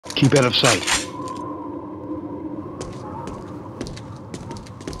Keep out of sight.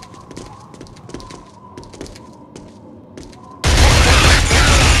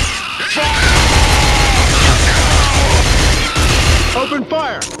 Open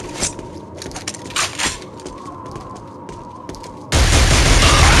fire!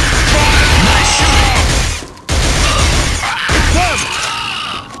 Nice shooting! It's them!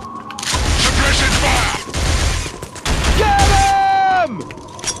 Suppression fire! Get him!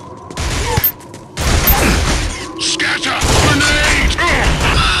 Scatter! Grenade!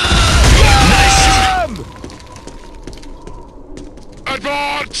 Nice shooting!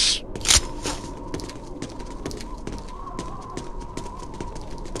 Advance!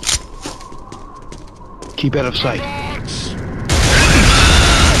 Keep out of sight.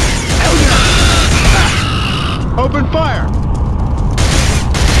 Open fire!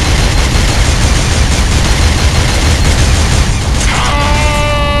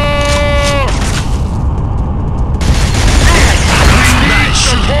 Nice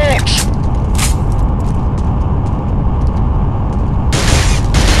support!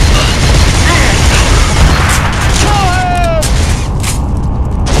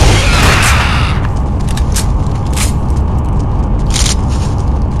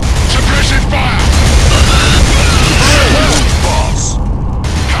 Suppression fire! Boss!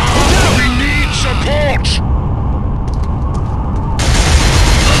 We need support!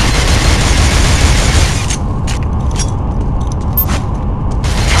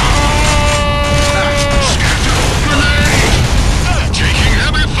 Grenade! Taking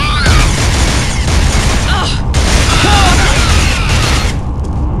heavy fire!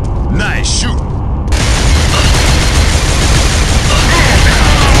 Nice shoot!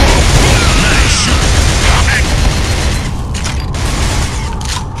 Nice shoot!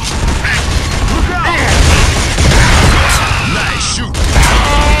 Nice shoot!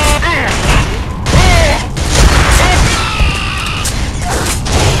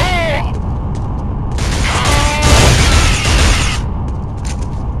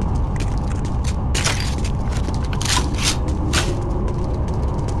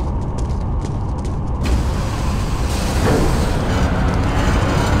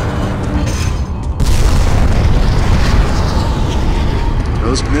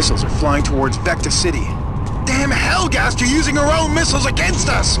 Those missiles are flying towards Vector City. Damn Hellgast, you're using our own missiles against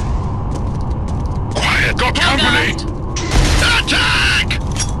us! Quiet, got company! Attack!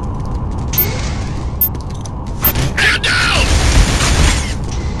 Get down!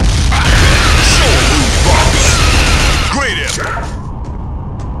 Show 'em who's boss! Great him!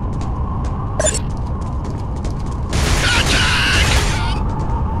 Attack!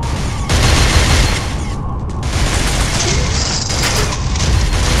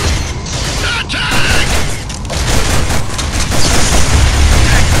 Attack!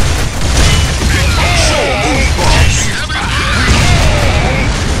 Show 'em who's boss!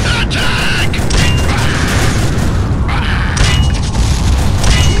 Attack!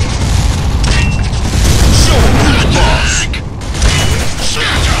 Show 'em who's boss!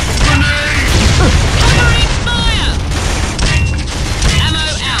 Scatter! Grenade! Covering fire! Ammo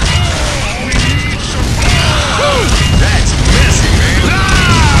out! We need support! That's messy, man!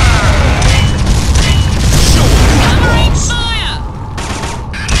 Show 'em who's Covering boss! fire!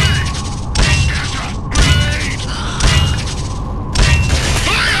 Scatter! Grenade!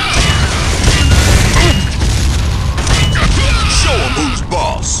 Fire! Show 'em who's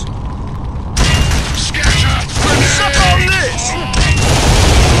boss! Scatter! Grenade! Suck on this!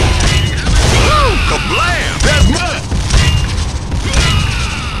 Kablam! That's mine!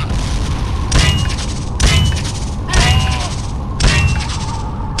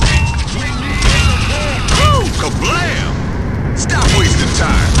 Kablam! Stop wasting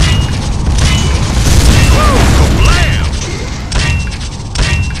time! Kablam!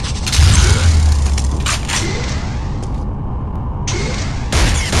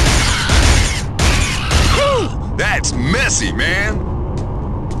 That's messy, man!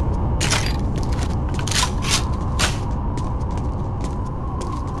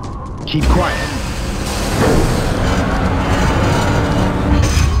 Keep quiet.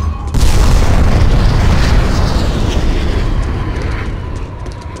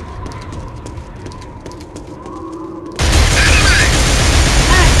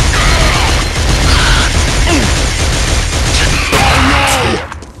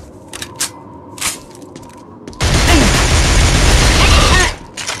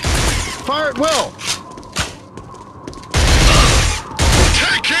 Fire at will!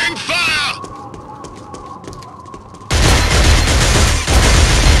 Taking fire!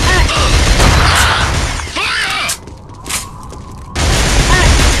 Fire!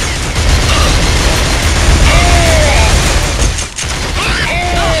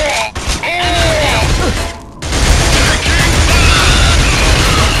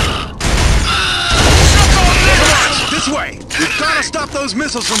 stop those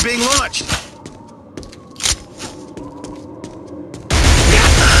missiles from being launched.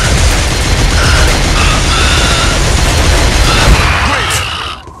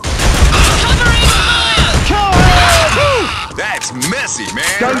 That's messy,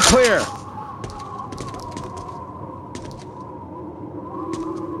 man. Gun clear.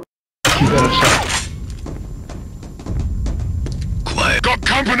 Keep out of sight. Quiet. Got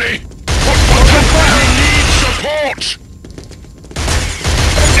company. We need support.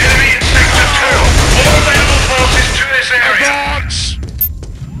 Enemy in sector 2. All available forces to this area. Advance.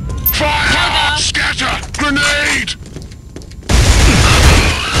 Fire. Scatter. Grenade.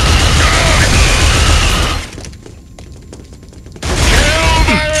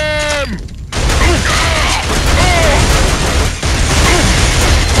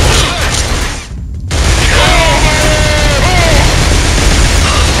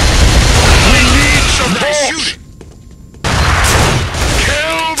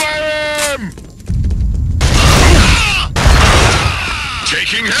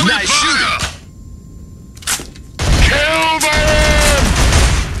 Nice shooting! Kill them!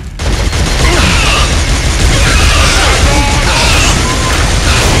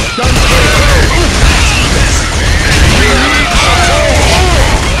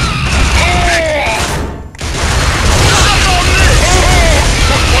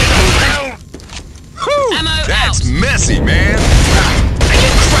 That's messy, man!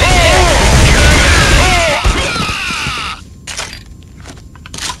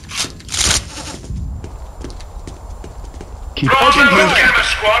 Keep Roger, Gamma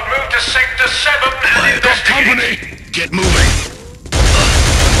Squad, move to Sector 7 and investigate. Company! Get moving!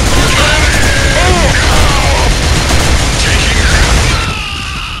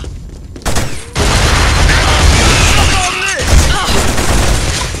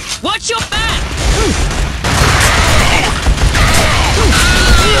 Watch your back!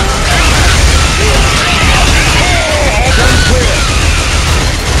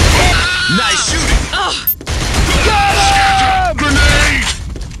 Nice shooting!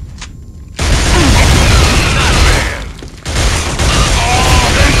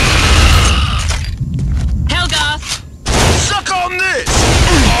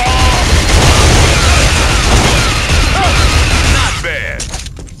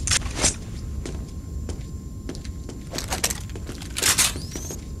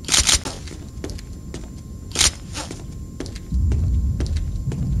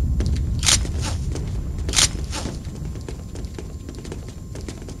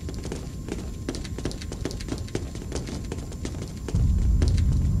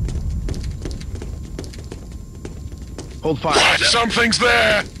 Hold fire. Something's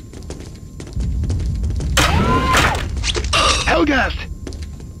there! Helgast!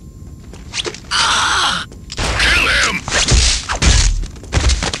 Kill him!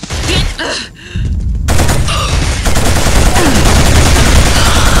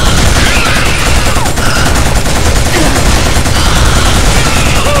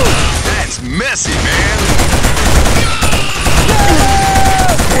 That's messy, man!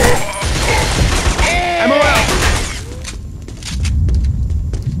 Ammo out!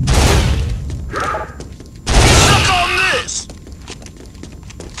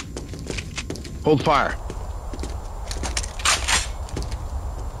 Hold fire.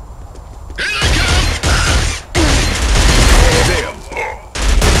 Here they come! There.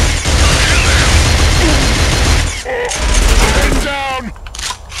 Head down!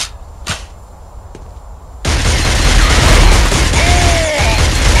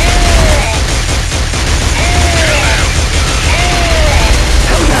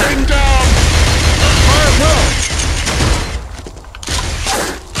 Head down! Fire well!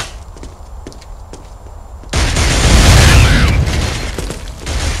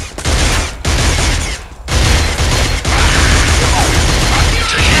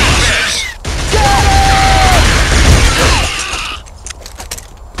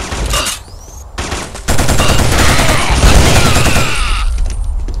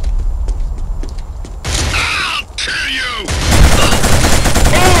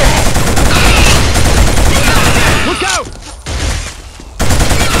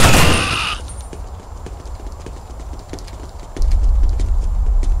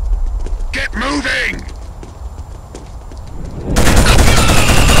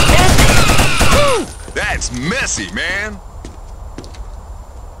 That's messy, man.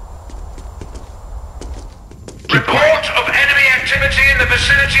 Report of enemy activity in the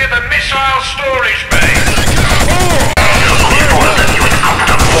vicinity of the missile storage bay.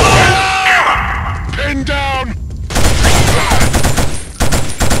 Pin down.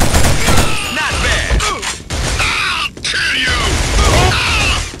 Not bad. I'll kill you.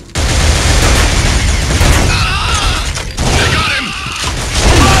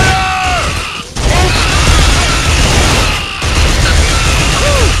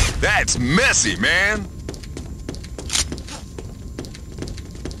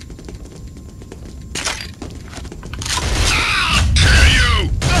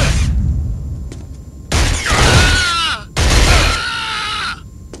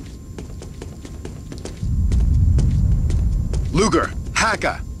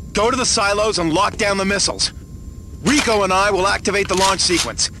 Go to the silos and lock down the missiles. Rico and I will activate the launch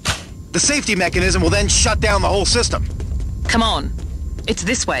sequence. The safety mechanism will then shut down the whole system. Come on. It's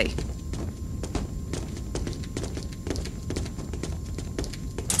this way.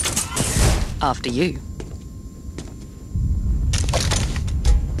 After you.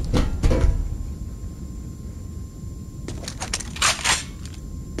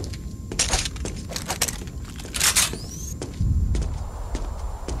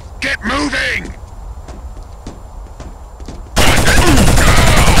 Get moving!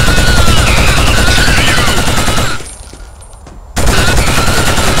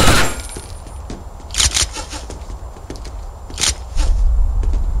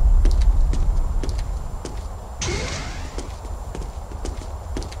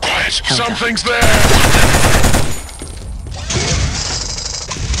 Something's there!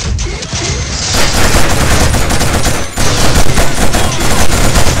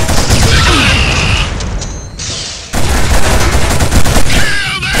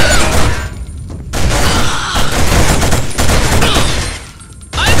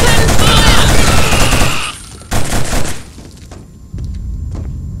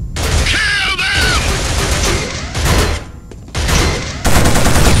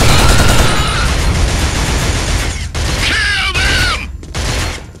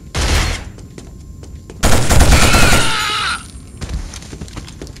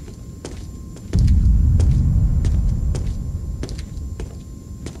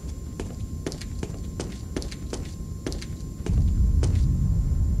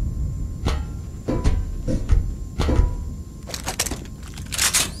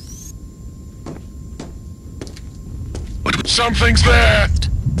 Something's there!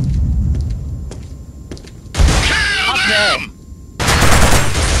 Kill them!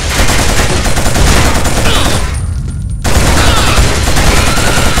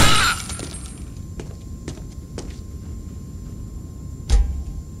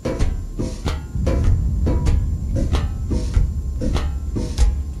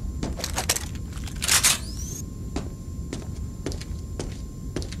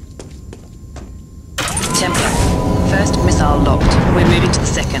 First missile locked. We're moving to the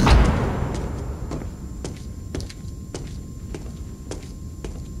second.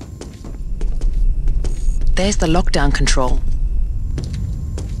 There's the lockdown control.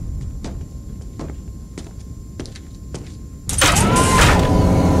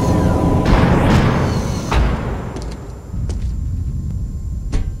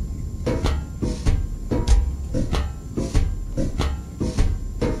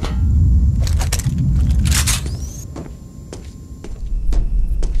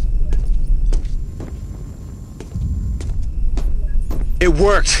 It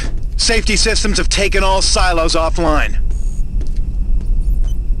worked. Safety systems have taken all silos offline.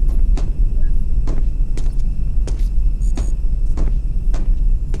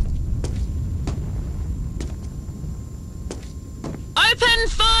 Open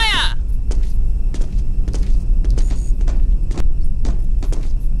fire!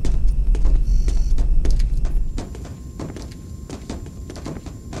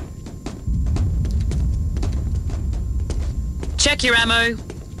 Check your ammo.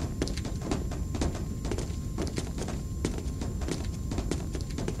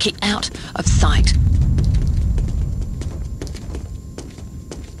 Keep out of sight.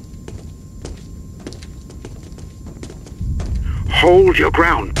 Hold your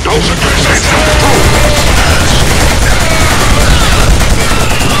ground. Don't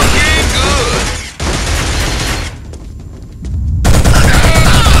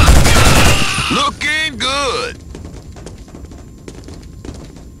Looking good.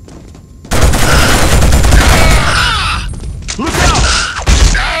 Look out!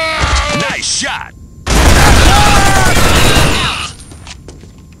 Nice shot.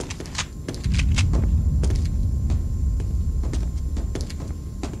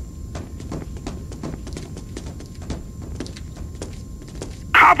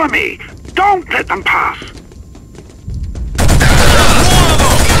 Cover me! Don't let them pass!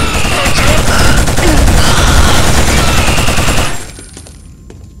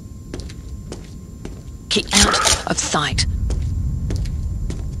 Keep out of sight.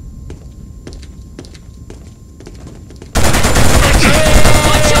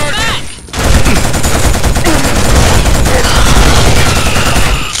 Watch your back!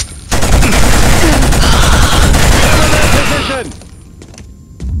 Position!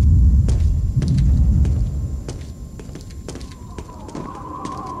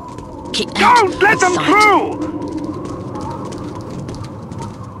 Keep out Don't let of them sight. through!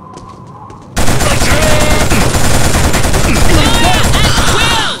 Fire at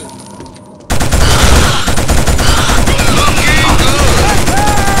will!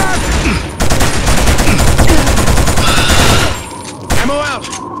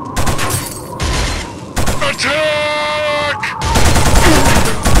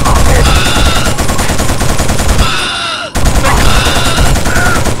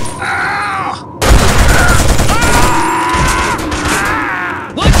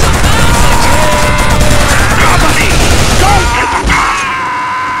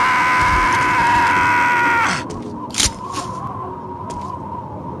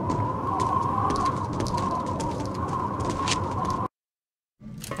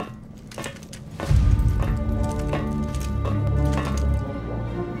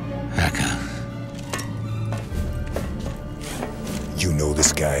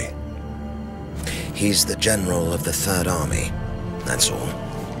 this guy? He's the general of the Third Army. That's all.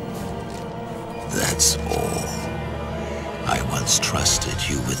 That's all. I once trusted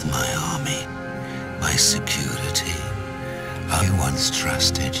you with my army, my security. I once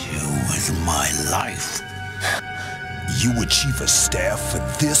trusted you with my life. You were chief of staff for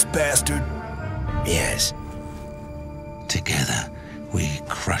this bastard? Yes. Together, we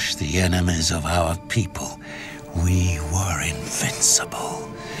crushed the enemies of our people. We were invincible.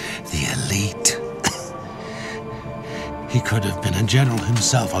 The elite. He could have been a general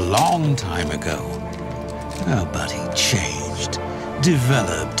himself a long time ago. Oh, but he changed,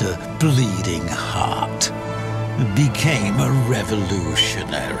 developed a bleeding heart, became a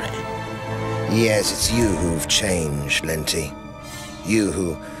revolutionary. Yes, it's you who've changed, Linty. You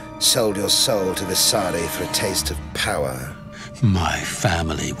who sold your soul to Visari for a taste of power. My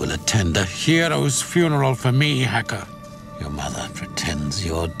family will attend a hero's funeral for me, Hacker. Your mother pretends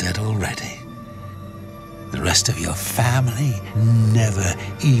you're dead already. The rest of your family never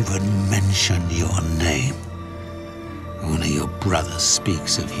even mention your name. Only your brother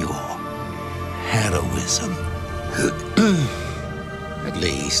speaks of your heroism. At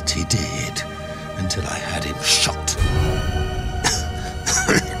least he did, until I had him shot.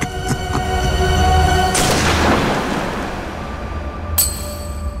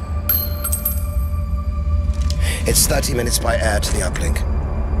 It's 30 minutes by air to the uplink.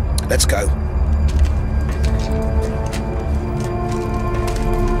 Let's go.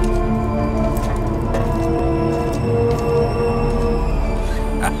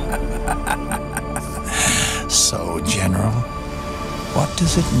 So, General, what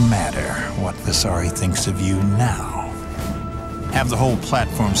does it matter what Visari thinks of you now? Have the whole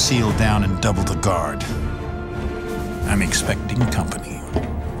platform sealed down and double the guard. I'm expecting company.